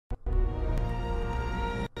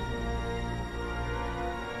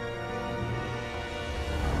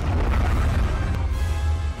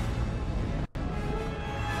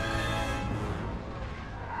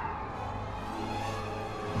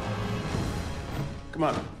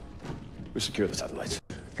Come on. We secure the satellites.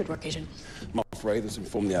 Good work, Agent. Moff Ray has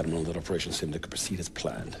informed the Admiral that Operation Cinder could proceed as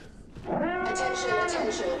planned. Attention,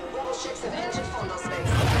 attention. Rebel ships have entered Fondo space.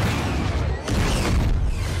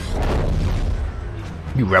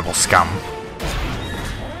 You rebel scum.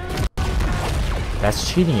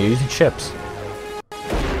 That's cheating, you're using ships.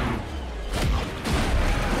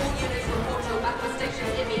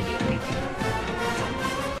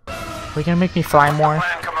 Are you gonna make me fly more?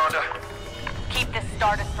 Keep this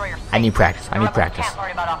Star Destroyer safe. I need practice, I need Rebels practice. Can't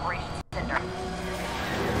worry about Operation Cinder.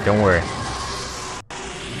 Don't worry.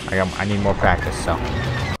 I need more practice, so. Move to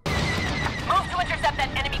intercept that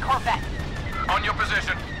enemy corvette. On your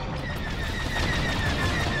position.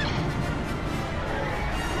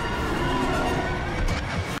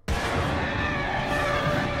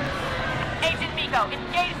 Agent Miko,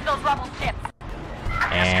 engage those rebel ships.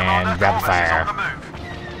 And rapid fire.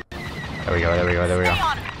 There we go, there we go, there we go. Stay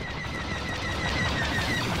on it.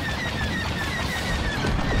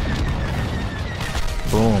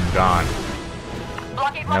 Boom, gone.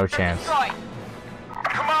 Blockade No roster chance. destroyed.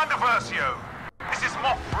 Commander Versio, this is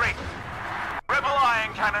Moff Ray. Rebel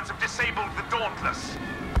iron cannons have disabled the Dauntless.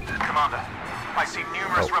 Commander, I see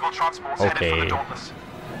numerous rebel transports headed for the Dauntless.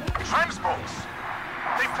 Transports?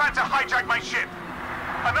 They plan to hijack my ship.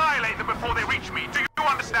 Annihilate them before they reach me. Do you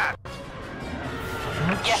understand?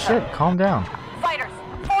 Yes, Shit, sir. calm down. Fighters,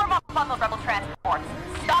 form up on those rebel transports.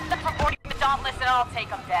 Stop them from boarding the Dauntless and I'll take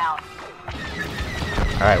them down.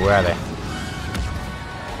 Alright, where are they?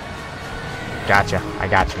 Gotcha, I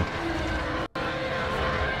got you.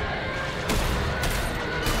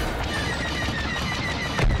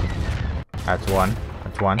 That's one.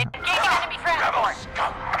 That's one. Engaging enemy transport.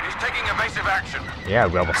 Scum. He's taking evasive action. Yeah,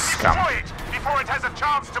 rebel scum. Destroy it before it has a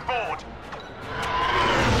chance to board.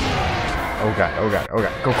 Oh god, oh god, oh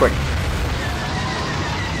god. Go quick.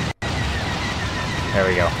 There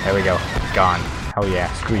we go, there we go. Gone. Hell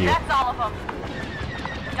yeah, screw you. That's all of them.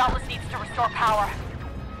 Dauntless needs to restore power.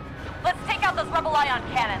 Let's take out those rebel ion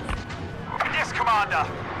cannons. Yes, Commander.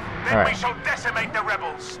 Then All we right. shall decimate the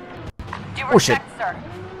rebels. Due Oh, shit. respect, sir.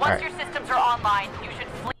 Once All right. your systems are online, you should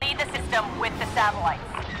flee the system with the satellites.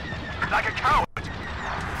 Like a coward?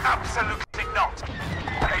 Absolutely not.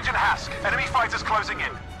 Agent Hask, enemy fighters closing in.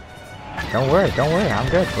 Don't worry, I'm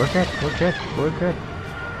good. We're good, we're good, we're good.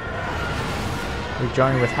 We're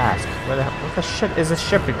joining with Hask. Where the shit is this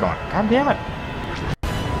ship going? God damn it.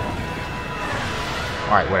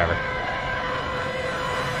 Alright, whatever.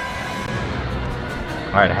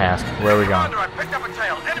 Alright, Hask, where are we going? Commander, I picked up a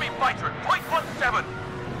tail. Enemy fighter at .17.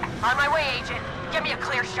 On my way, Agent. Give me a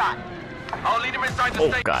clear shot. I'll lead him inside the Oh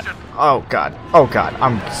station. god. Oh god. Oh god.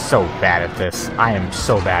 I'm so bad at this. I am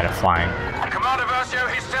so bad at flying. Commander Versio,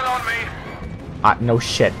 he's still on me. No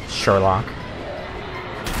shit, Sherlock.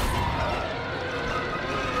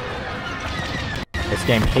 This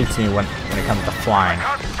game hates me when it comes to flying.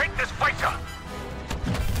 I can't take this fighter.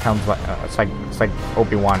 Comes like it's like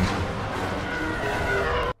Obi-Wan.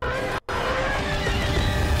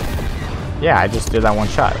 Yeah, I just did that one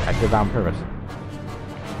shot. I did that on purpose.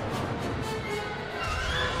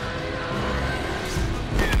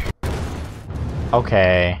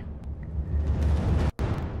 Okay.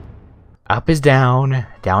 Up is down,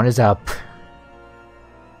 down is up.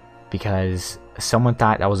 Because someone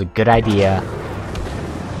thought that was a good idea.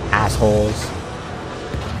 Assholes.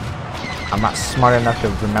 I'm not smart enough to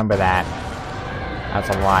remember that. That's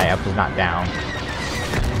a lie. Up is not down.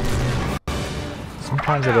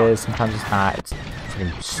 Sometimes it is, sometimes it's not. It's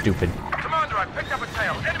fucking stupid. Commander, I picked up a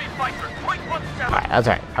tail. Enemy fighter at .17. Alright, that's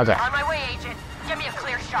alright. That's alright. On my way, Agent. Give me a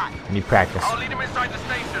clear shot. I need practice. I'll lead him inside the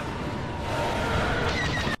station.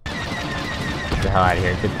 Get the hell out of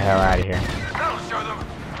here. Get the hell out of here. That'll show them.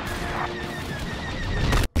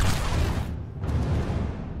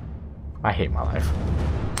 I hate my life.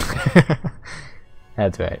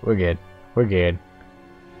 That's right. We're good. We're good.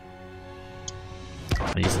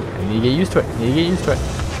 I need to get used to it. I need to get used to it.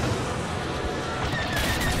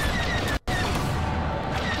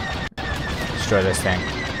 Destroy this thing.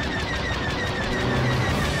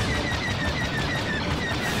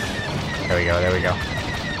 There we go. There we go.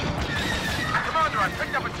 Commander, I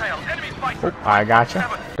picked up a tail. Enemy fighter. Oh, I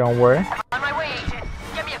gotcha. Don't worry. On my way, Agent.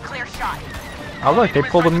 Give me a clear shot. Oh look, they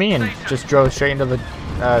pulled a me and just drove straight into the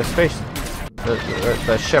space,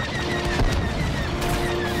 the ship.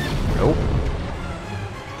 Nope.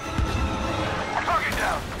 Target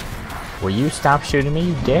down. Will you stop shooting me,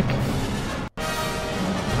 you dick?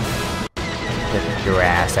 Get your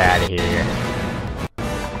ass out of here. You're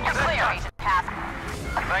clear, Agent Hask.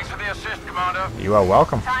 Thanks for the assist, Commander. You are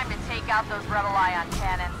welcome. Time to take out those rebel ion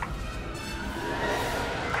cannons.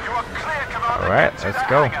 You are clear, Commander. Alright, let's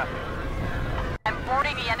go. I'm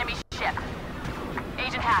boarding the enemy ship.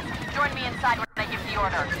 Agent Hask, join me inside when I give the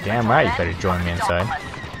order. Damn right, you better join me inside.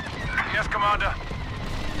 Yes, Commander.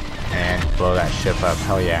 And blow that ship up.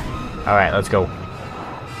 Hell yeah. Alright, let's go.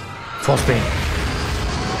 Full speed.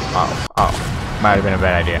 Oh. Might have been a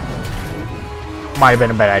bad idea. Might have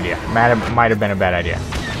been a bad idea. Might have been a bad idea.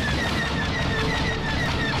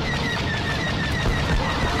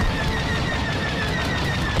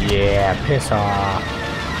 Yeah, piss off.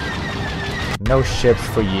 No ships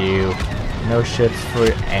for you. No ships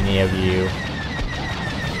for any of you.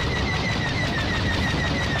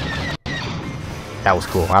 That was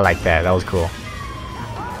cool. I like that. That was cool.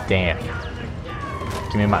 Damn.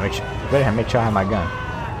 Give me my. Better make sure I have my gun.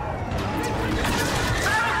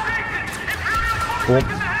 Boom.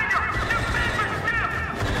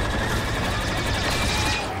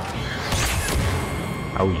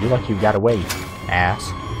 Oh, you like you got away,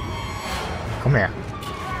 ass. Come here.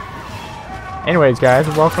 Anyways, guys,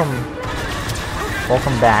 welcome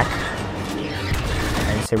back.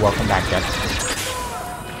 I didn't say welcome back yet.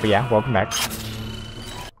 But yeah, welcome back.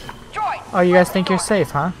 Oh, you guys think you're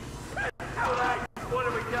safe, huh?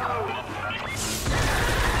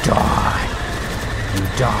 Die. You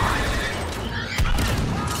die.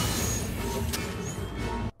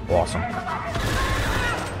 Awesome.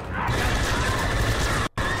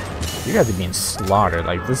 You guys are being slaughtered.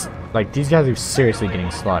 Like this, like these guys are seriously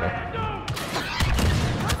getting slaughtered.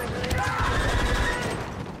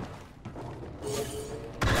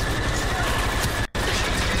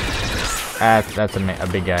 That's a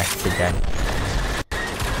big guy. Big guy.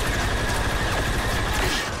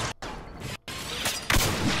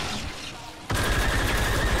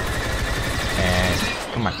 And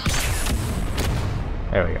come on.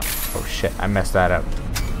 There we go. Oh shit! I messed that up.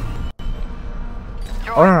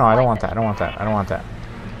 Oh no, I don't want that. I don't want that. I don't want that.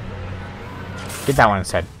 Get that one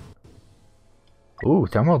instead. Ooh,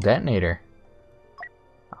 thermal detonator.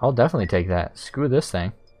 I'll definitely take that. Screw this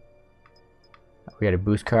thing. We got a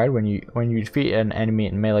boost card. When you defeat an enemy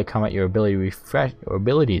in melee combat, your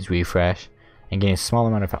abilities refresh and gain a small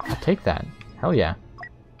amount of health. I'll take that. Hell yeah.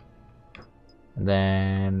 And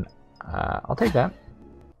then I'll take that.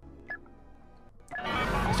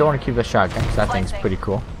 I still want to keep the shotgun because that thing's pretty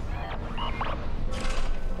cool.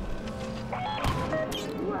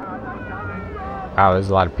 Wow, there's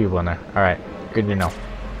a lot of people in there. Alright, good to know.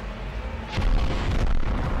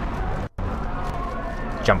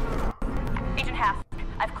 Jump. Agent Hask,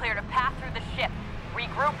 I've cleared a path through the ship.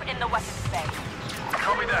 Regroup in the weapons bay.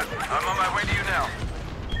 Copy that. I'm on my way to you now.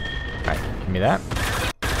 Alright, give me that.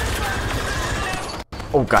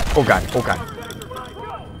 Oh god, oh god, oh god.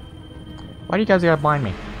 Why do you guys gotta blind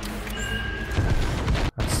me?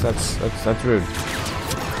 That's rude.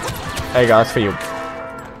 There you go, that's for you.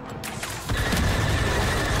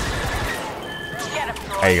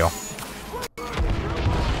 There you go.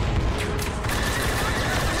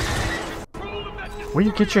 Will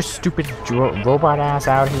you get your stupid robot ass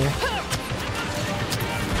out here?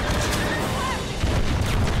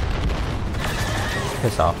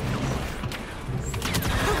 Piss off.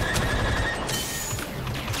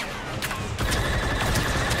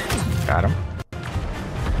 Got him.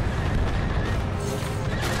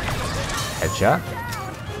 Headshot.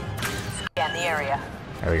 Scan the area.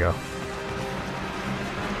 There we go.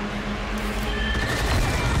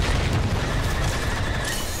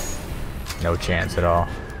 No chance at all.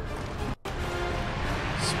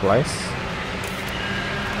 Splice.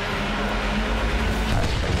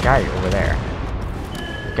 There's a guy over there.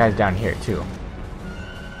 The guy's down here too.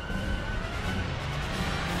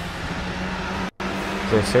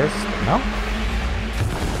 Is this? No?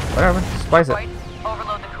 Whatever. Splice it.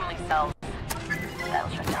 Overload the cooling cells. That'll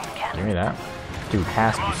shut down the cannon. Give me that. Dude,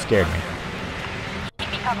 Hask, you scared me. Keep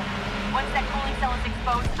me covered. Once that cooling cell is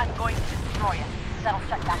exposed, I'm going to destroy it. That'll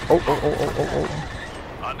shut down. Oh.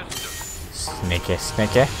 Understood. Sneaky,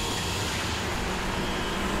 sneaky.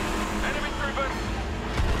 Enemy driven.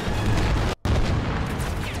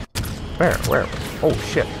 Where? Oh,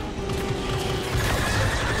 shit.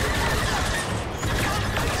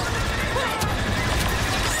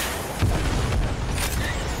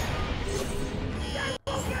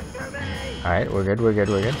 Alright, we're good.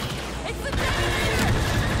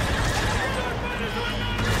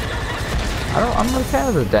 I'm not a fan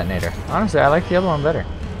of the detonator. Honestly, I like the other one better.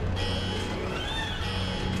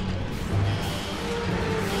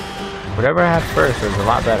 Whatever I had first was a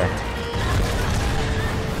lot better.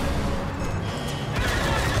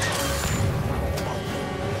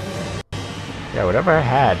 Yeah, whatever I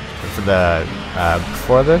had for the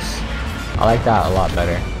before this, I like that a lot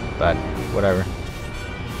better. But whatever.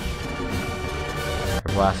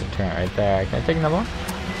 Blast a turret right there. Can I take another one?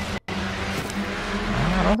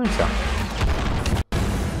 I don't think so.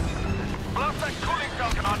 Blast that cooling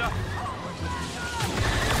cell, Commander.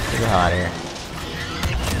 Get the hell out of here.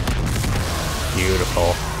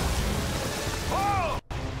 Beautiful. Whoa!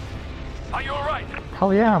 Are you alright?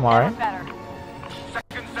 Hell yeah, I'm alright. Better.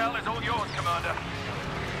 Second cell is all yours, Commander.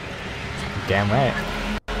 Damn right.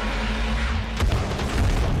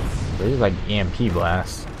 These are like EMP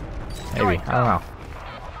blasts. Maybe, I don't know.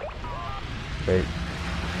 But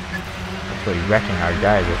that's really wrecking our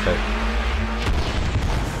guys with it.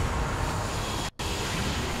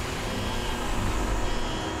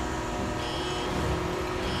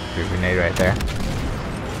 Grenade right there.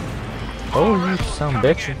 Oh, you son of a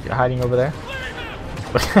bitch, you're hiding over there.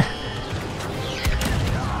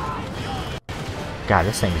 God,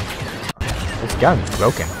 this gun's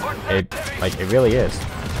broken. It really is.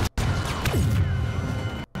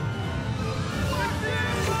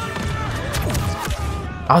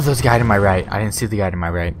 Oh, there's a guy to my right. I didn't see the guy to my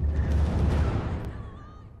right.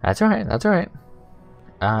 That's alright, that's alright.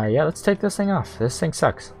 Yeah, let's take this thing off. This thing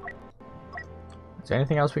sucks. Is there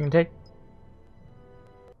anything else we can take?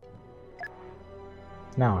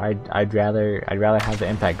 No, I'd rather have the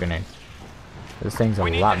impact grenade. This thing's a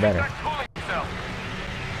lot better.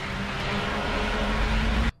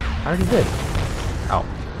 I already did. Oh.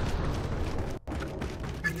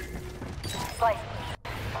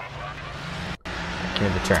 Give me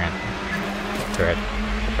the turret. Turret.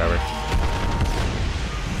 Whatever.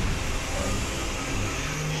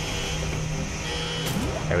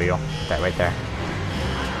 There we go. Put that right there.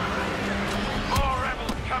 More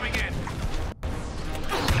rebels coming in.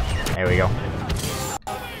 There we go.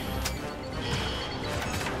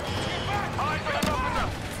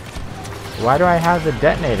 Why do I have the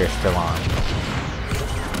detonator still on?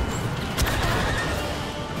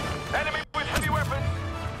 Enemy with heavy weapons.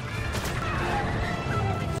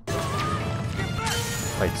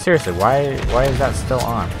 Like seriously, why is that still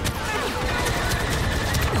on?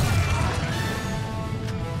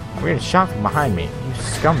 I'm getting shot from behind me, you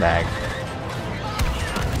scumbag.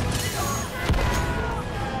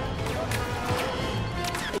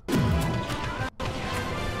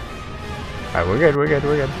 Alright, we're good, we're good,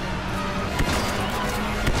 we're good.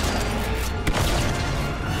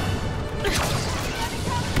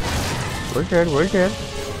 We're good, we're good.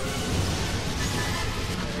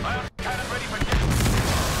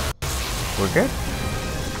 We're good?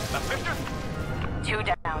 2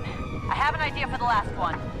 down. I have an idea for the last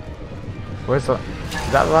one. Where's the...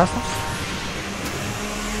 Is that the last one?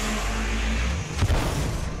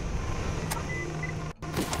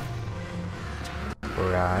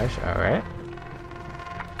 Barrage, alright.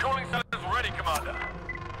 Cooling cell is ready, Commander.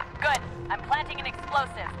 Good. I'm planting an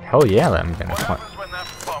explosive. Hell yeah, I'm gonna What plant. happens when that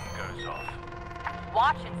bomb goes off?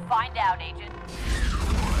 Watch and find out, Agent.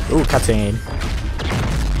 Ooh, cutscene.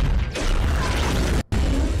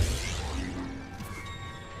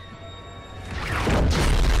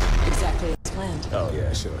 Exactly as planned. Oh,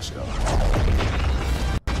 yeah, sure.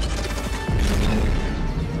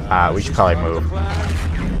 We should probably move. Grab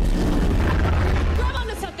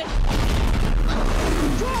onto something!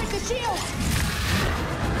 Drive the shield!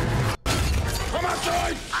 Come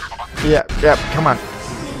outside! Yep, come on.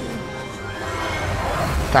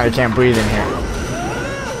 Kinda can't breathe in here.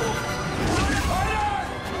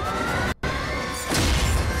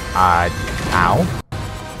 Ow.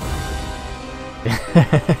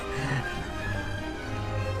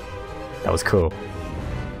 That was cool.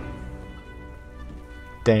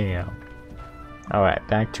 Damn. Alright,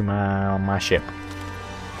 back to my ship.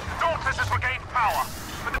 Dauntless has regained power,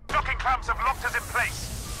 but the docking clamps have locked us in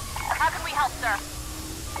place. How can we help, sir?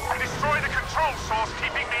 Destroy the control source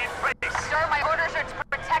keeping me in place. Sir, my orders are to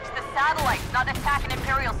protect the satellites, not attack an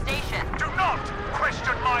Imperial station. Do not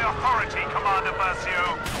question my authority, Commander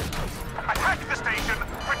Versio. Attack the station,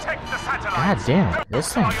 protect the satellites. God damn it,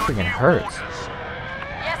 this thing Those are your freaking new hurts. orders.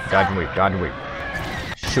 Yes, sir. Dodge and weep, dodge and weep.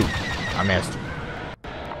 Shoot. I missed.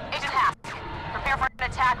 Agent Hask, prepare for an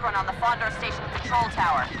attack run on the Fondor Station control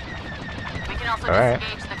tower. We can also Alright.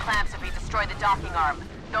 disengage the clamps if we destroy the docking arm.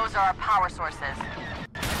 Those are our power sources.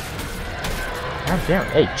 God damn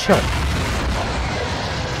it. Hey, chill.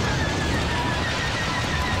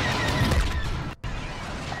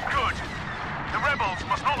 Good. The rebels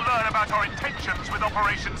must not learn about our intentions with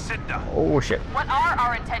Operation Cinder. Oh shit. What are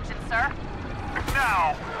our intentions, sir?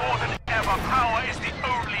 Now, more than ever, power is the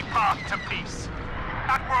only path to peace.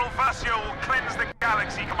 Admiral Versio will cleanse the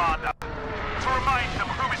galaxy, Commander, to remind them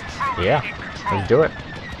who is truly Yeah, in control. let's do it.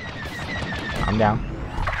 I'm down.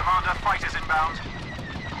 Commander, fighters inbound.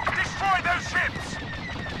 Destroy those ships!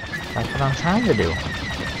 That's what I'm trying to do.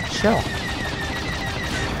 Chill.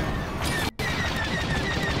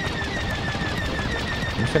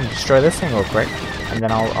 I'm just gonna destroy this thing real quick, and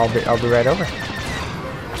then I'll be right over.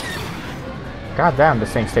 God damn,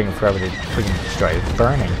 this thing's taking forever to freaking destroy. It's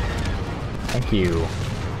burning. Thank you.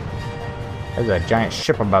 There's a giant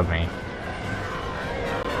ship above me.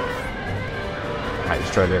 I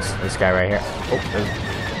destroy this guy right here. Oh,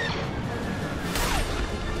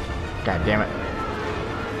 God damn it.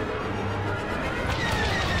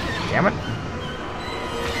 Damn it.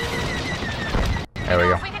 There we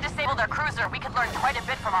go. If we could disable their cruiser, we could learn quite a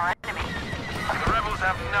bit from our enemy. The rebels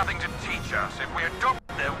have nothing to teach us. If we adopt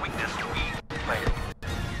their weakness, we fail.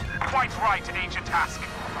 Quite right, Agent Task.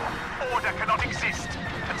 Order cannot exist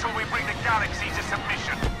until we bring the galaxy to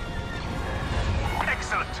submission.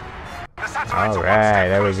 Excellent. The satellites Alright,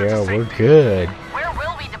 there we go. We're good. Where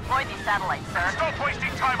will we deploy these satellites, sir? Stop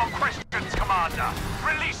wasting time on questions, Commander.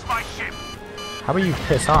 Release my ship. How about you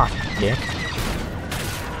piss off, dick?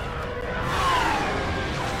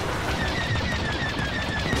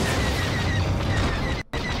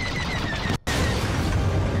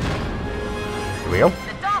 Here we go. The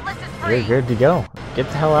Dauntless is free. You're good to go. Get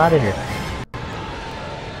the hell out of here.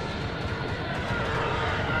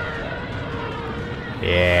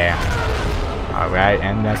 Yeah. Alright,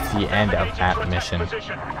 and that's the end of that mission.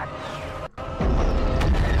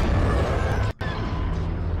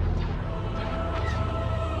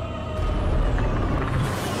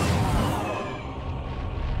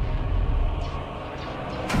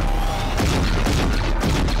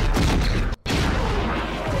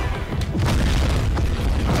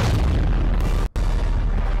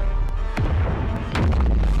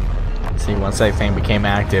 See, once that thing became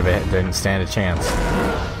active, it didn't stand a chance.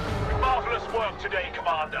 Marvelous work today,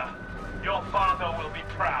 Commander. Your father will be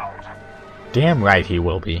proud. Damn right he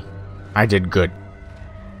will be. I did good.